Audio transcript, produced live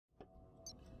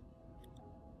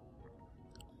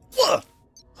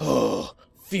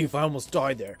Thief, I almost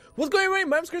died there. What's going on,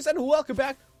 my name's Chris, and welcome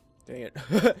back. Dang it.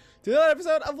 To another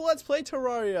episode of Let's Play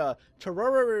Terraria.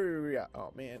 Terraria.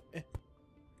 Oh, man.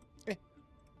 Is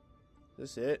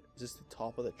this it? Is this the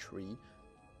top of the tree?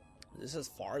 Is this as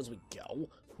far as we go?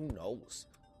 Who knows?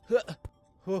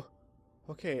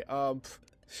 Okay, oh,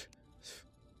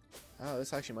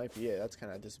 this actually might be it. That's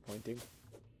kind of disappointing.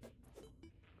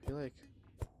 I feel like...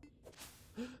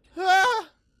 Ah!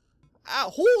 Ah,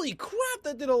 holy crap,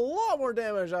 that did a lot more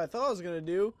damage than I thought it was going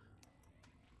to do.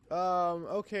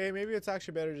 Okay, maybe it's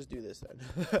actually better to just do this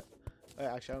then.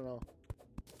 Actually, I don't know.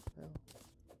 Well,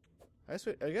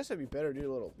 I guess it'd be better to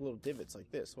do little divots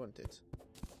like this, wouldn't it?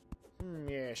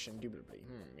 Yes, indubitably.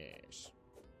 Yes.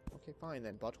 Okay, fine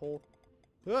then, butthole.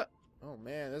 Oh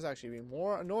man, this is actually being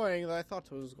more annoying than I thought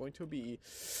it was going to be.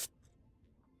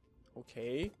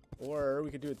 Okay, or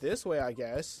we could do it this way, I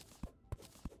guess.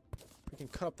 We can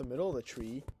cut up the middle of the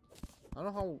tree. I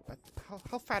don't know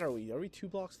how fat are we? Are we 2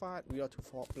 blocks fat? We are 2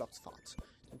 blocks fat.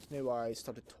 Don't you know why I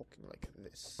started talking like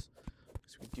this?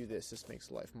 Because we do this, this makes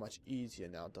life much easier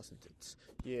now, doesn't it?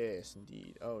 Yes,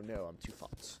 indeed. Oh no, I'm too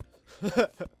fat.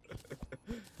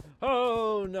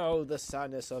 Oh no, the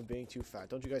sadness of being too fat.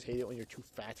 Don't you guys hate it when you're too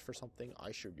fat for something?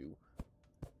 I sure do.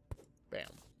 Bam.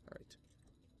 Alright.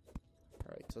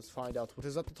 Alright, so let's find out what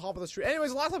is at the top of the street.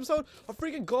 Anyways, last episode, a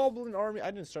freaking goblin army.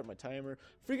 I didn't start my timer.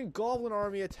 Freaking goblin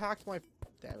army attacked my...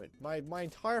 Damn it. My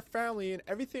entire family and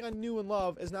everything I knew and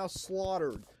loved is now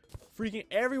slaughtered. Freaking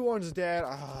everyone's dead.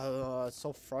 It's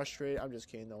so frustrating. I'm just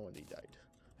kidding. No one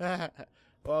died.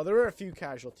 Well, there were a few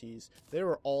casualties. They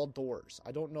were all doors.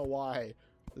 I don't know why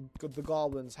the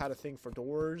goblins had a thing for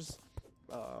doors.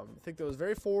 I think that was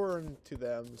very foreign to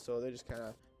them, so they just kind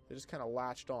of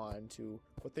latched on to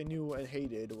what they knew and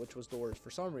hated, which was doors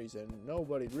for some reason.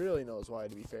 Nobody really knows why,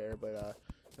 to be fair, but,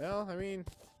 well, I mean,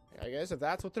 I guess if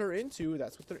that's what they're into,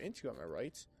 that's what they're into, am I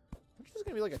right? I wonder if there's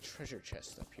gonna be, like, a treasure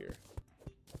chest up here.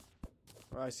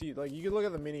 Well, I see, like, you can look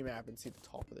at the mini-map and see the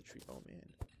top of the tree. Oh, man.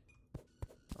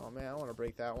 Oh, man, I don't want to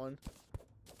break that one.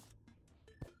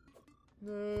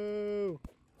 No!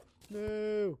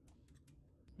 No!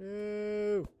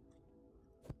 No!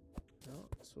 No,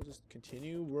 so we'll just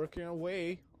continue working our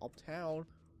way uptown.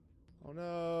 Oh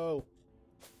no!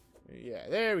 Yeah,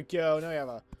 there we go. Now we have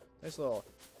a nice little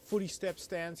footy step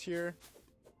stance here.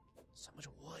 So much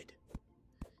wood.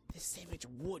 There's so much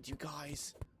wood, you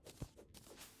guys.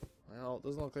 Well, it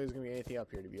doesn't look like there's gonna be anything up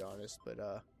here, to be honest, but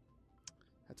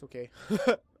that's okay.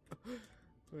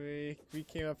 We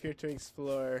came up here to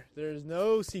explore. There's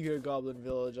no secret goblin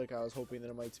village like I was hoping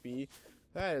there might be.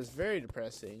 That is very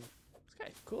depressing. It's kind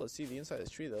of cool to see the inside of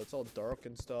this tree, though. It's all dark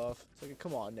and stuff. It's like,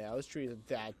 come on now. This tree isn't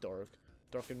that dark.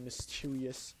 Dark and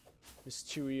mysterious.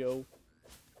 Mysterio.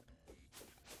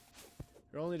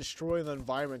 You're only destroying the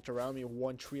environment around me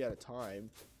one tree at a time.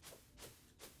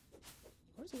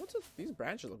 These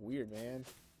branches look weird, man.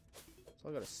 That's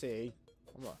all I gotta say.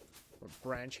 I'm a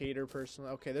branch hater,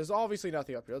 personally. Okay, there's obviously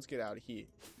nothing up here. Let's get out of here.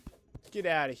 Get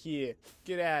out of here.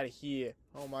 Get out of here.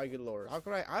 Oh my good lord. How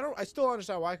can I still don't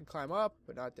understand why I can climb up,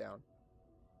 but not down.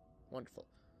 Wonderful.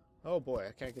 Oh boy,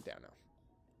 I can't get down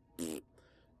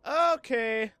now.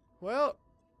 Okay. Well,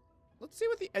 let's see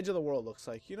what the edge of the world looks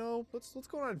like. You know, let's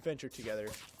go on an adventure together.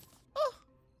 Oh!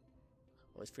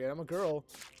 Always forget I'm a girl.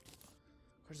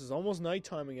 Of course, it's almost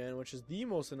nighttime again, which is the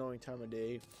most annoying time of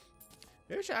day.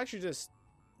 Maybe I should actually just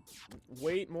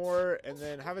wait more and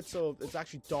then have it so it's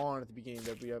actually dawn at the beginning of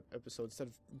every episode instead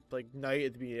of like night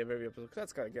at the beginning of every episode, because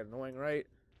that's gotta get annoying, right?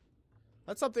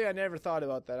 That's something I never thought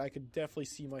about, that I could definitely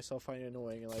see myself finding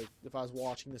annoying, like if I was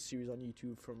watching this series on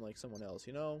YouTube from like someone else,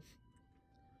 you know?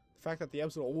 The fact that the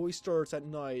episode always starts at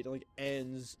night and like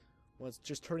ends when it's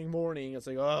just turning morning, it's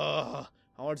like, ugh,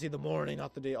 I want to see the morning,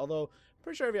 not the day. Although I'm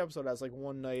pretty sure every episode has like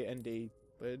one night and day,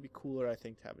 but it'd be cooler, I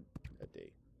think, to have a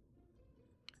day.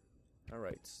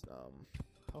 Alright,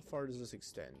 how far does this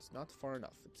extend? Not far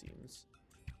enough, it seems.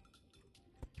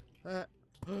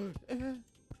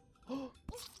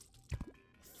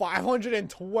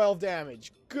 512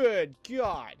 damage! Good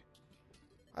God!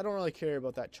 I don't really care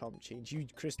about that chump change. You,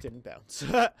 Chris, didn't bounce.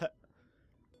 Well,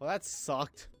 that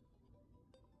sucked.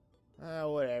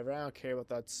 Whatever. I don't care about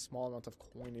that small amount of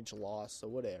coinage loss, so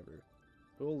whatever.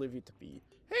 We'll leave it to be.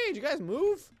 Hey, did you guys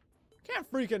move?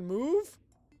 Can't freaking move!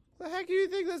 The heck do you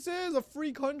think this is? A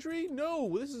free country?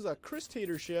 No, this is a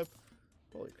Chris-tatorship.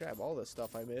 Holy crap, all this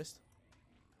stuff I missed.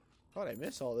 How'd I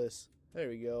miss all this? There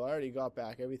we go. I already got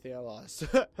back everything I lost.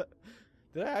 Did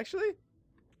I actually?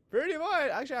 Pretty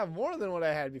much. Actually, I have more than what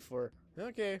I had before.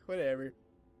 Okay, whatever.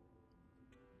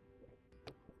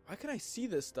 Why can I see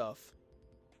this stuff?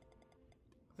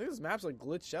 I think this map's like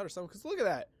glitched out or something, because look at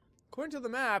that. According to the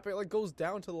map, it like goes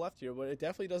down to the left here, but it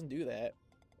definitely doesn't do that.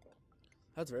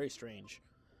 That's very strange.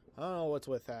 I don't know what's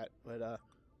with that, but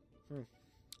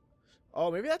Oh,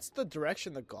 maybe that's the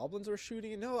direction the goblins were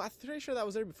shooting. No, I'm pretty sure that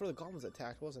was there before the goblins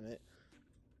attacked, wasn't it?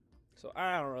 So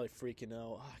I don't really freaking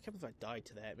know. Oh, I can't believe I died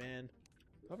to that, man.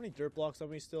 Do I have any dirt blocks on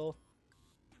me still?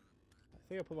 I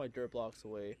think I put my dirt blocks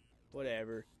away.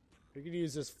 Whatever. We could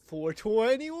use this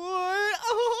 421.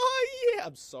 Oh, yeah.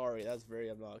 I'm sorry. That's very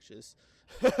obnoxious.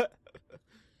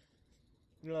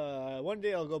 One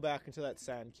day I'll go back into that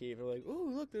sand cave and like, ooh,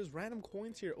 look, there's random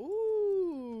coins here.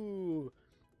 Ooh.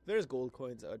 If there's gold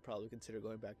coins, I would probably consider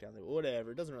going back down there.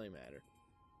 Whatever. It doesn't really matter.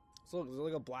 So look, there's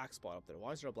like a black spot up there.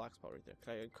 Why is there a black spot right there?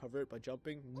 Can I uncover it by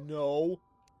jumping? No.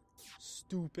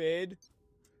 Stupid.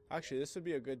 Actually, this would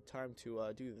be a good time to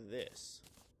do this.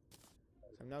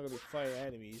 I'm now going to be fighting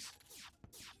enemies.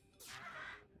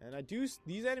 And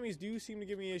these enemies do seem to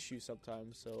give me issues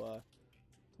sometimes, so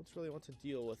don't really want to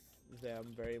deal with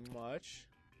them very much.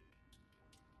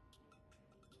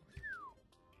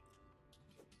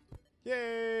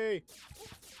 Yay!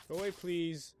 Go away,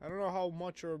 please. I don't know how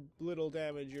much or little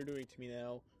damage you're doing to me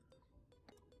now.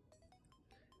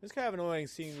 It's kind of annoying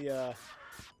seeing the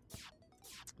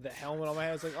helmet on my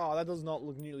head. It's like, oh, that does not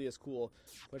look nearly as cool.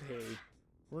 But hey,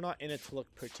 we're not in it to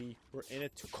look pretty. We're in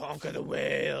it to conquer the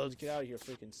world. Get out of here,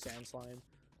 freaking sand slime.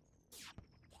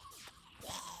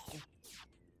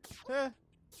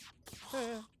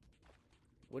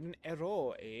 What an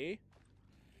error, eh?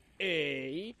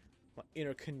 Eh? My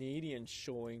inner Canadian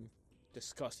showing.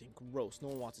 Disgusting. Gross. No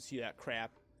one wants to see that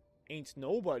crap. Ain't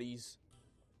nobody's.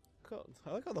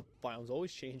 I like how the biome's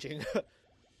always changing.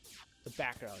 The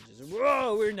background just,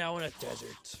 whoa, we're now in a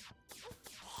desert.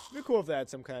 It'd be cool if they had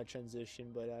some kind of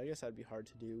transition, but I guess that'd be hard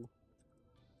to do.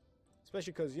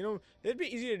 Especially because, you know, it'd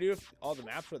be easy to do if all the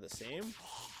maps were the same.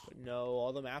 But no,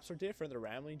 all the maps are different. They're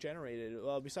randomly generated.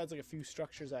 Well, besides like a few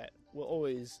structures that will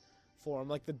always form,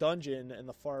 like the dungeon in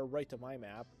the far right of my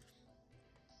map.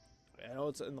 I know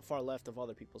it's in the far left of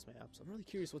other people's maps. I'm really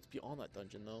curious what's beyond that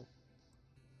dungeon, though.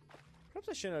 Perhaps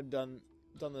I shouldn't have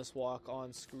done this walk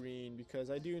on screen,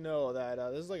 because I do know that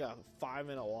this is like a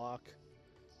 5-minute walk.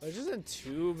 Which isn't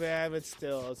too bad, but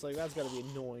still, it's like, that's gotta be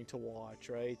annoying to watch,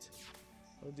 right?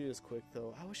 I'll do this quick,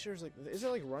 though. I wish there was like, is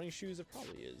there like running shoes? It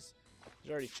probably is.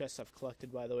 There's already chests I've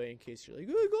collected, by the way, in case you're like,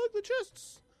 oh, I collect the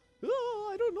chests!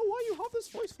 Oh, I don't know why you have this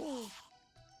voice for.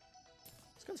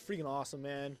 This gun's freaking awesome,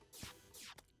 man.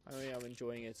 I mean, I'm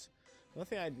enjoying it. One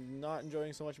thing I'm not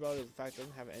enjoying so much about it is the fact it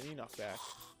doesn't have any knockback.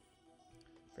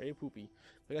 Very poopy.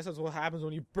 I guess that's what happens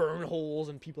when you burn holes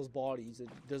in people's bodies. It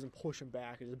doesn't push them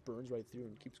back. It just burns right through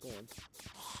and keeps going.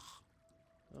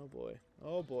 Oh boy.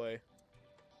 Oh boy.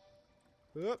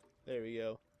 Oop. There we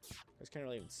go. You guys can't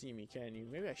really even see me, can you?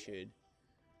 Maybe I should.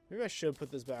 Maybe I should put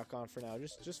this back on for now.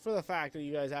 Just for the fact that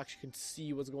you guys actually can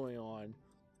see what's going on.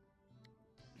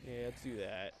 Yeah, let's do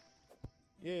that.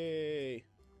 Yay.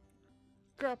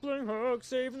 Grappling hook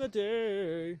saving the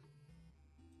day.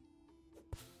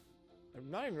 I'm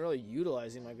not even really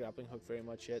utilizing my grappling hook very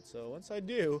much yet, so once I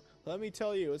do, let me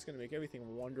tell you, it's going to make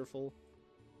everything wonderful.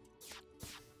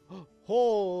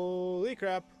 Holy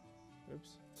crap.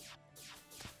 Oops.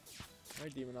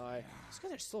 Alright, Demon Eye. These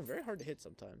guys are still very hard to hit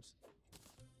sometimes.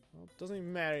 Well, it doesn't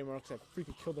even matter anymore because I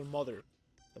freaking killed their mother.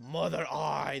 The Mother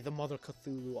Eye. The Mother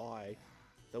Cthulhu Eye.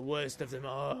 The worst of them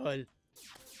all.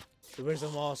 The worst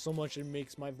of them all so much it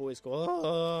makes my voice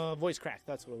go, voice crack.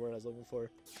 That's what the word I was looking for.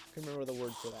 Couldn't remember the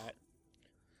word for that.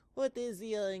 What is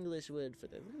the English word for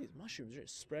that? Look at these mushrooms. They're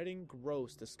spreading.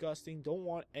 Gross. Disgusting. Don't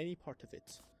want any part of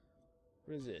it.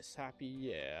 What is this? Happy?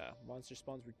 Yeah. Monster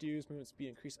spawns reduced. Movement speed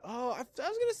increase. Oh, I was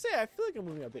going to say, I feel like I'm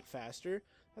moving a bit faster.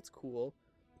 That's cool.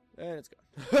 And it's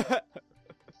gone.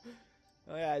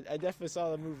 Oh, yeah, I definitely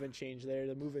saw the movement change there.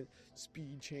 The movement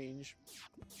speed change.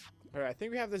 Alright, I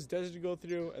think we have this desert to go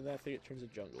through, and then I think it turns to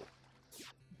jungle.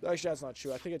 Actually, that's not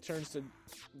true. I think it turns to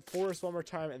forest one more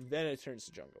time, and then it turns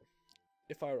to jungle.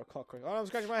 If I recall correctly. Oh, I'm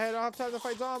scratching my head. I don't have time to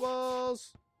fight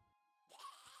zombies!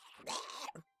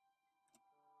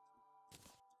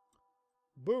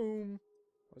 Boom!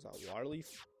 What was that, water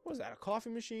leaf? What was that, a coffee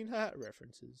machine? Ha,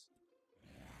 references.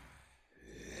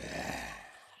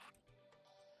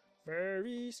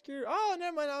 Very scary. Oh,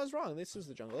 never mind, I was wrong. This is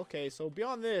the jungle. Okay, so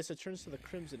beyond this, it turns to the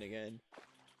crimson again.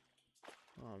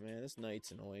 Oh man, this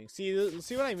night's annoying. See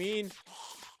what I mean?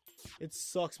 It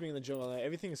sucks being in the jungle.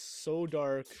 Everything is so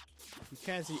dark. You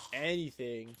can't see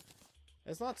anything.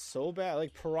 It's not so bad.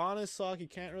 Like, piranhas suck. You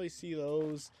can't really see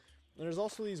those. And there's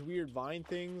also these weird vine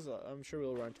things. I'm sure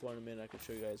we'll run into one in a minute. I can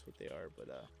show you guys what they are, but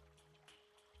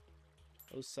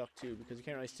those suck too because you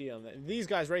can't really see them. And these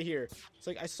guys right here. It's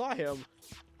like I saw him.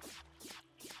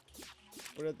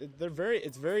 But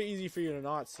it's very easy for you to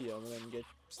not see them and then get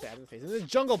stabbed in the face. And there's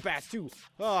jungle bats too.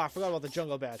 Oh, I forgot about the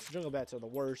jungle bats. The jungle bats are the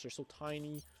worst. They're so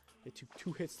tiny. They take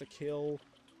 2 hits to kill.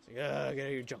 It's like, get out of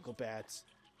here, jungle bats.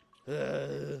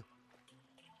 Okay,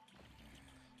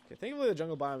 thankfully the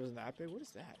jungle biome isn't that big. What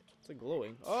is that? It's like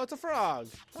glowing. Oh, it's a frog.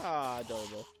 Ah,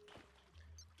 adorable.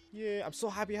 Yeah, I'm so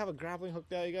happy I have a grappling hook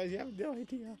now, you guys. You have no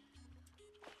idea.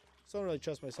 So I don't really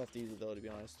trust myself to use it though, to be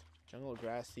honest. Jungle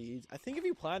grass seeds. I think if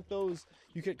you plant those,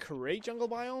 you could create jungle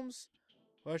biomes.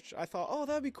 Which I thought, oh,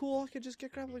 that'd be cool. I could just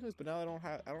get grappling hooks, but now I don't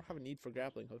have a need for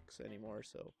grappling hooks anymore.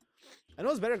 So I know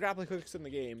there's better grappling hooks in the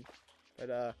game,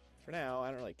 but for now I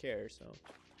don't really care. So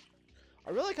I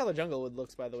really like how the jungle wood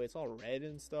looks. By the way, it's all red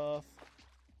and stuff.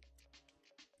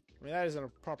 I mean, that isn't a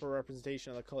proper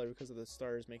representation of the color because of the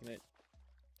stars making it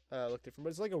look different. But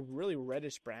it's like a really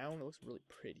reddish brown. It looks really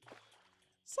pretty.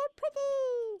 So pretty.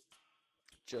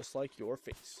 Just like your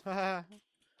face. Haha.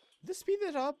 Did this speed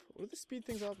it up? Or did this speed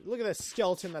things up? Look at that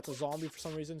skeleton that's a zombie for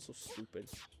some reason. So stupid.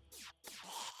 So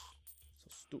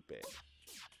stupid.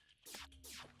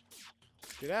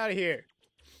 Get out of here.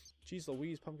 Jeez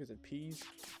Louise, pumpkins and peas.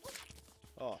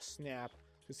 Oh, snap.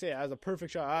 Just say, that was a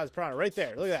perfect shot. I was piranha right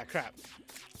there. Look at that crap.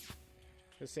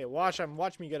 Just say, watch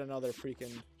me get another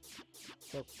freaking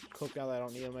cook now that I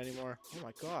don't need them anymore. Oh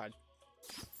my god.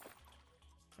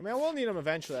 I mean, I will need them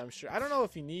eventually, I'm sure. I don't know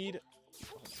if you need...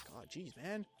 Oh my god, jeez,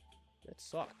 man. That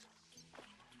sucked.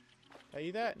 Did I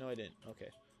eat that? No, I didn't. Okay.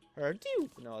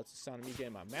 No, it's the sound of me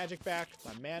getting my magic back.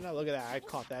 My mana. Look at that. I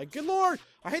caught that. Good lord!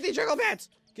 I hate these jungle bats!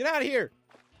 Get out of here!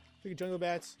 Freaking jungle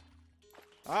bats.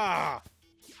 Ah!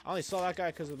 I only saw that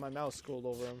guy because my mouse scrolled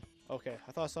over him. Okay,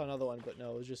 I thought I saw another one, but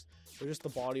no, it was just the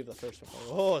body of the first one.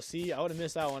 Oh, see? I would have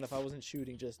missed that one if I wasn't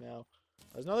shooting just now.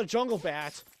 There's another jungle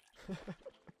bat!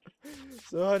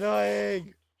 So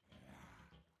annoying!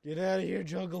 Get out of here,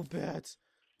 jungle bats!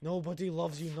 Nobody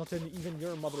loves you, not even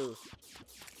your mother.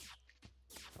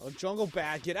 Oh, jungle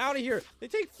bat, get out of here! They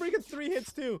take freaking 3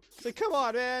 hits too! It's like, come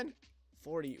on, man!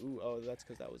 40, ooh, oh, that's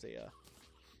because that was a,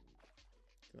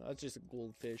 that's just a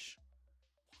goldfish.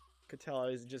 Could tell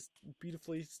I was just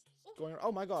beautifully going,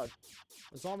 oh my god.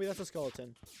 A zombie, that's a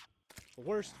skeleton. The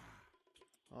worst.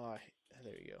 Oh,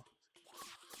 there you go.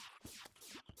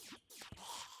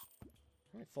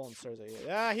 How many fallen stars are here?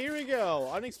 Ah, here we go!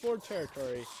 Unexplored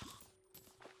territory.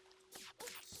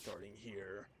 Starting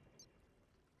here.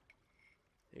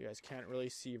 You guys can't really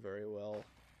see very well.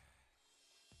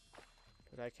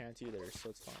 But I can't either, so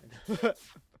it's fine.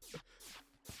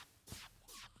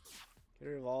 Get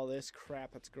rid of all this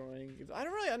crap that's growing. I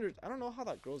don't know how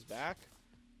that grows back.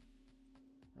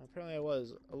 Apparently I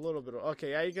was a little bit...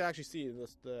 Okay, yeah, you can actually see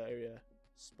the area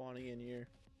spawning in here.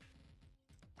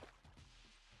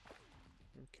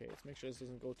 Okay, let's make sure this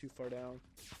doesn't go too far down.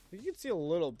 You can see a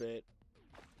little bit.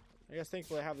 I guess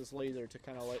thankfully I have this laser to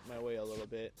kind of light my way a little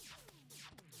bit.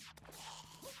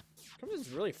 Comes this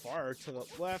really far to the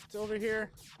left over here.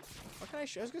 Why can't I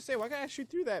shoot? I was gonna say, why can't I shoot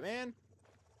through that, man?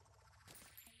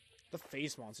 The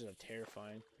face monsters are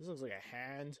terrifying. This looks like a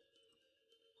hand.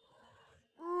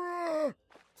 I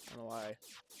don't know why.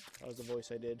 That was the voice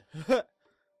I did.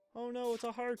 Oh no, it's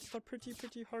a heart. It's a pretty,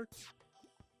 pretty heart.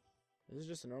 This is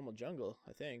just a normal jungle,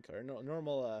 I think, or no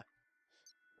normal.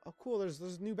 Oh, cool. There's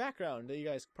a new background that you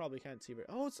guys probably can't see. But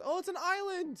oh, it's an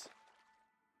island.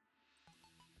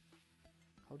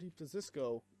 How deep does this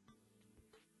go?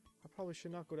 I probably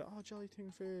should not go down. Oh, jelly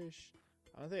tingfish.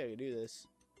 I don't think I can do this.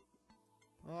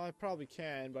 Well, I probably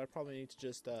can, but I probably need to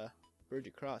just bridge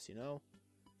across, you know?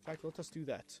 In fact, let us do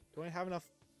that. Do I have enough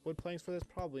wood planks for this?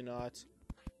 Probably not.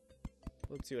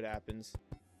 Let's see what happens.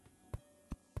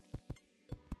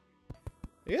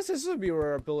 I guess this would be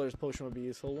where our builder's potion would be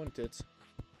useful, wouldn't it?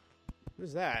 What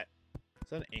is that? Is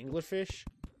that an anglerfish?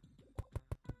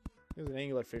 There's an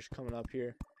anglerfish coming up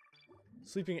here.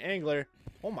 Sleeping angler.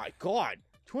 Oh my god!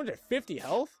 250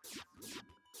 health?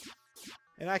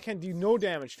 And I can do no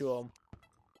damage to him.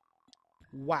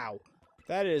 Wow.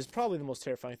 That is probably the most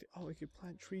terrifying thing. Oh, we could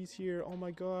plant trees here. Oh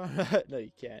my god. No,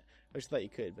 you can't. I just thought you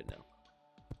could, but no.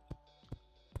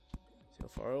 See how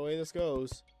far away this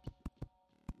goes.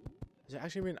 Is it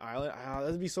actually an island? Ah,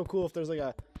 that'd be so cool if there's like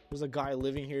there's a guy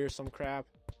living here or some crap.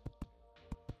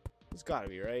 It's gotta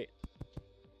be, right?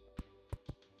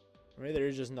 Maybe there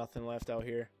is just nothing left out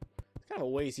here. It's kind of a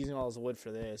waste using all this wood for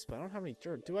this, but I don't have any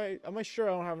dirt. Am I sure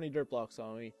I don't have any dirt blocks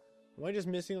on me? Am I just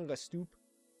missing like a stoop?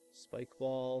 Spike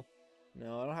ball.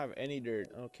 No, I don't have any dirt.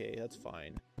 Okay, that's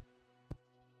fine.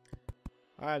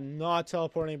 I'm not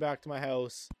teleporting back to my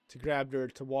house to grab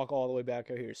dirt to walk all the way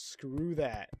back out here. Screw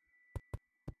that.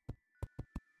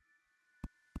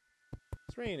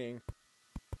 It's raining.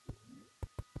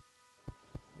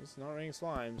 It's not raining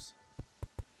slimes.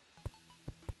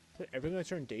 Is everything gonna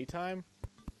turn daytime?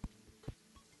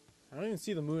 I don't even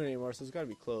see the moon anymore, so it's gotta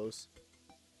be close.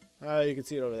 You can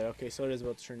see it over there. Okay, so it is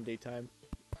about to turn daytime.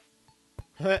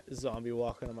 Zombie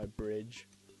walking on my bridge.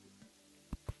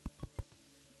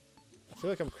 I feel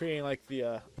like I'm creating like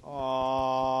the,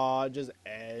 it just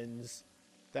ends.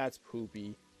 That's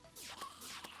poopy.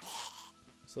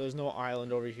 So there's no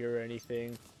island over here or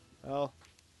anything. Well,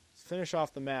 let's finish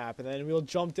off the map, and then we'll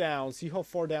jump down, see how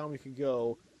far down we can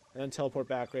go, and then teleport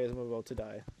back right as I'm about to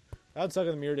die. That would suck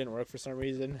if the mirror didn't work for some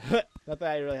reason. Not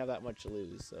that I really have that much to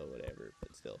lose, so whatever,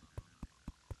 but still.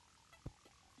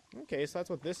 Okay, so that's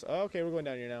what this... Oh, okay, we're going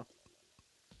down here now.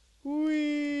 Whee!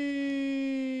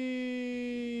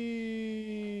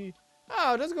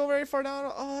 Oh, it doesn't go very far down.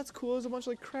 Oh, that's cool. There's a bunch of,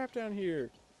 like, crap down here.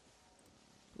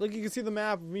 Look, you can see the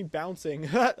map of me bouncing.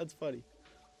 That's funny.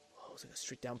 Oh, it's like a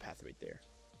straight down path right there.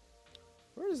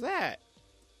 Where is that?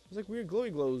 There's, like, weird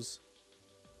glowy glows.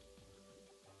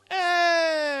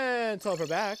 And teleport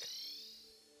back.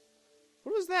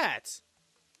 What was that?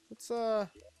 Let's, gotta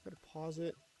pause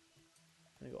it.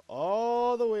 I go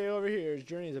all the way over here. His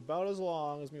journey is about as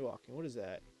long as me walking. What is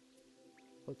that?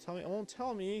 Well, tell me. It won't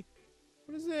tell me.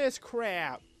 What is this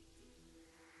crap?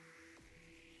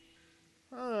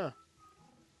 Huh.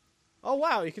 Oh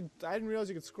wow, you can. I didn't realize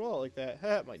you could scroll it like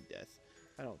that. My death.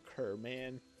 I don't care,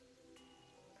 man.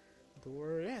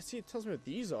 Door. Yeah, see, it tells me what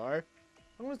these are.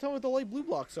 I'm gonna tell me what the light blue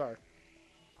blocks are.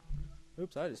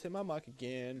 Oops, I just hit my mic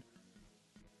again.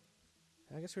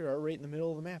 I guess we are right in the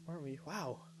middle of the map, aren't we?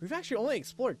 Wow. We've actually only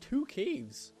explored 2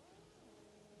 caves.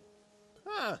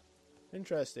 Huh.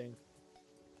 Interesting.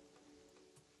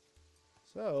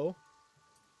 So,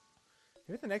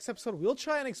 maybe the next episode we'll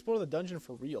try and explore the dungeon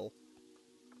for real.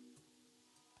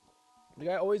 The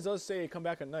guy always does say come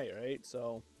back at night, right?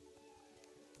 So,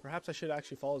 perhaps I should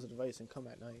actually follow his advice and come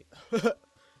at night.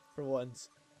 For once.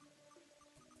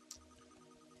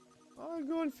 Oh, I'm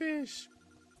going fish.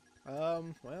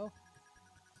 Well.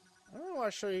 I don't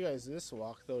want to show you guys this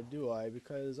walk, though, do I?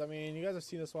 Because, I mean, you guys have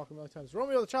seen this walk a million times.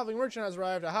 Romeo, the traveling merchant, has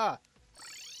arrived. Aha!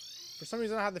 For some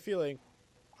reason, I had the feeling.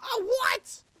 Oh,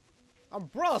 what?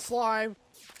 Umbrella slime!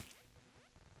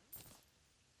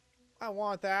 I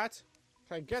want that.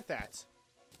 Can I get that?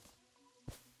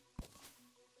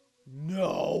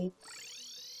 No!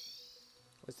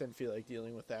 I just didn't feel like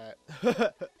dealing with that.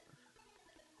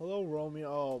 Hello, Romeo.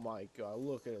 Oh, my God.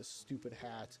 Look at his stupid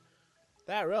hat.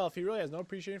 That Ralph, he really has no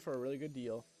appreciation for a really good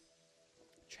deal.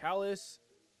 Chalice,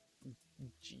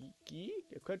 G,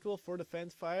 equitable for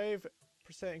defense, 5%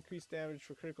 increased damage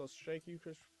for critical strike,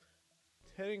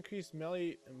 10 increased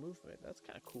melee and movement. That's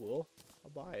kind of cool. I'll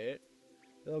buy it.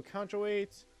 Little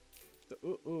counterweight.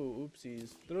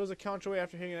 Oopsies. Throws a counterweight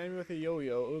after hitting an enemy with a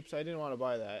yo-yo. Oops, I didn't want to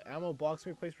buy that. Ammo box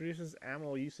replace reduces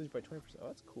ammo usage by 20%. Oh,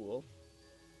 that's cool.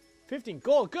 15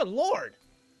 gold. Good lord.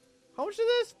 How much is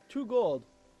this? 2 gold.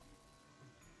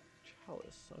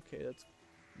 Chalice. Okay, that's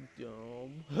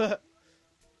dumb.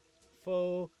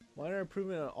 Foe. Minor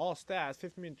improvement on all stats.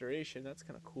 15-minute duration. That's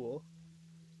kind of cool.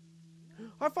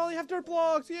 I finally have dirt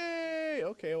blocks. Yay!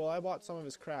 Okay, well, I bought some of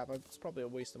his crap. It's probably a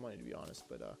waste of money, to be honest,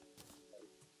 but,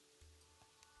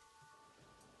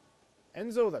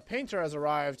 Enzo the painter has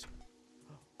arrived.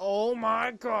 Oh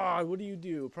my god, what do you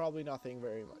do? Probably nothing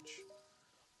very much.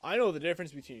 I know the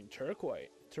difference between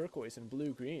turquoise and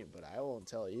blue-green, but I won't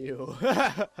tell you.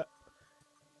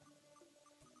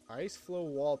 Ice flow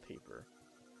wallpaper.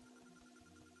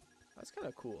 That's kind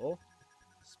of cool.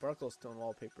 Sparkle stone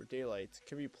wallpaper. Daylight.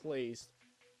 Can be placed.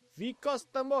 Vi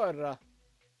costa morra.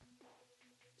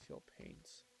 Teal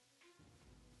paints.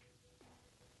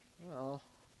 Well.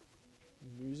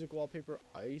 Music wallpaper.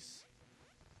 Ice.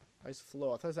 Ice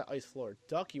flow. I thought it was that ice floor.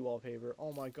 Ducky wallpaper.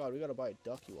 Oh my god, we gotta buy a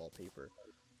ducky wallpaper.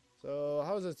 So,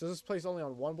 how is this? Does this place only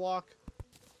on 1 block?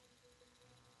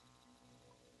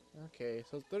 Okay,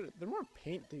 so they're more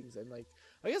paint things than, like...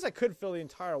 I guess I could fill the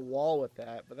entire wall with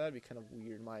that, but that'd be kind of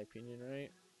weird in my opinion, right?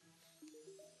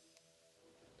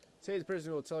 Say the person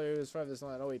who will tell you to survive this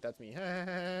line. Oh wait, that's me.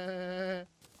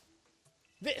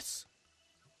 This!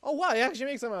 Oh wow, you actually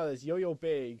make some out of this. Yo-yo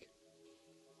bag.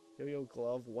 Yo-yo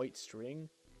glove, white string.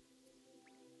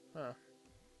 Huh.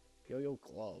 Yo-yo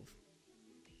glove.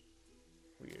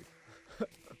 Weird.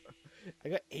 I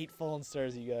got 8 fallen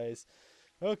stars, you guys.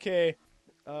 Okay.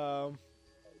 I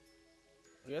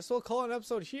guess we'll call it an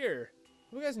episode here.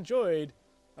 Hope you guys enjoyed.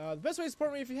 The best way to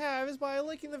support me if you have is by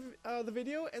liking the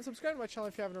video and subscribing to my channel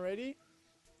if you haven't already.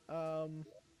 I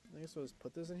guess we'll just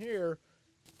put this in here.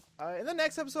 In the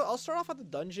next episode, I'll start off at the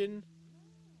dungeon.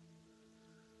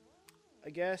 I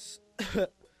guess.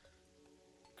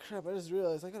 crap, I just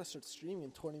realized I gotta start streaming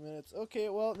in 20 minutes. Okay,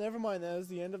 well, never mind, that is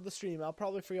the end of the stream. I'll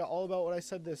probably forget all about what I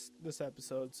said this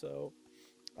episode, so...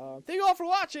 thank you all for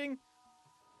watching!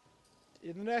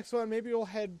 In the next one, maybe we'll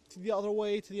head to the other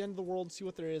way, to the end of the world, see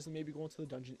what there is, and maybe go into the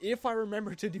dungeon, if I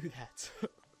remember to do that.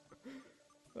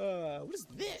 What is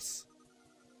this?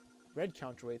 Red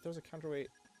counterweight. There's a counterweight.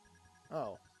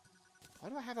 Oh. Why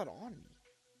do I have that on me?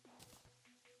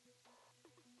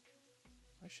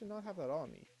 I should not have that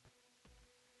on me.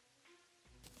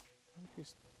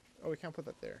 Oh, we can't put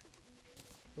that there.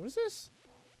 What is this?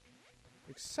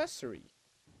 Accessory.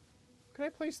 What can I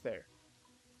place there?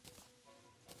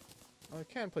 Oh, I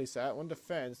can place that. 1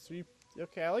 defense. 3.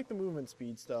 Okay, I like the movement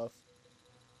speed stuff.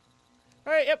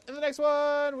 Alright, yep. In the next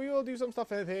one, we will do some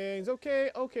stuff and things. Okay,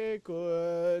 okay,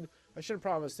 good. I shouldn't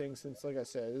promise things since, like I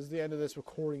said, this is the end of this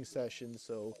recording session,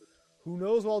 so who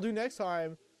knows what I'll do next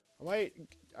time. I might...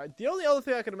 the only other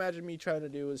thing I can imagine me trying to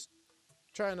do is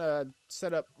trying to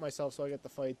set up myself so I get to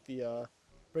fight the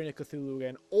Brain of Cthulhu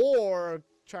again, or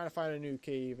trying to find a new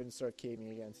cave and start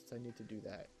caving again, since I need to do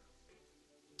that.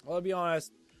 Well, to be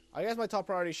honest, I guess my top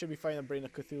priority should be fighting the Brain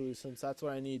of Cthulhu, since that's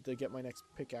what I need to get my next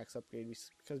pickaxe upgrade,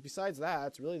 because besides that,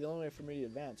 it's really the only way for me to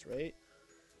advance, right?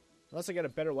 Unless I get a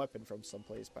better weapon from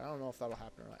someplace, but I don't know if that'll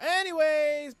happen or not.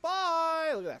 Anyways,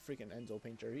 bye! Look at that freaking Enzo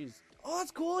painter. Oh,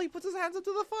 that's cool. He puts his hands up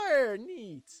to the fire.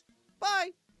 Neat.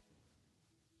 Bye!